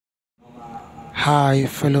Hi,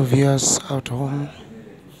 fellow viewers out home,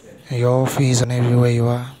 in your office and everywhere you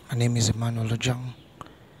are. My name is Emmanuel Ojang,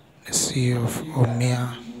 the CEO of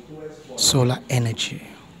Omia Solar Energy.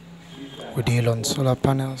 We deal on solar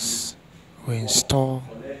panels, we install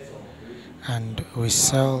and we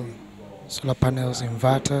sell solar panels,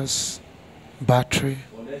 inverters, battery,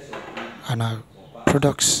 and our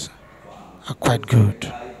products are quite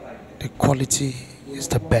good. The quality is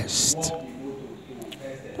the best.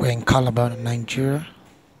 We're in Calabar, Nigeria.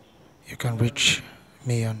 You can reach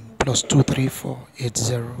me on +234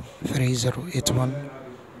 803081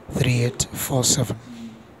 3847.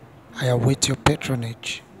 I await your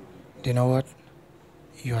patronage. Do you know what?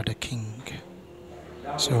 You are the king.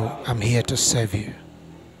 So I'm here to serve you.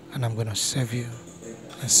 And I'm going to serve you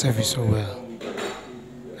and serve you so well.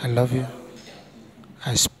 I love you.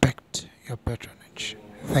 I expect your patronage.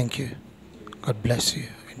 Thank you. God bless you.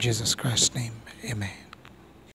 In Jesus Christ's name, amen.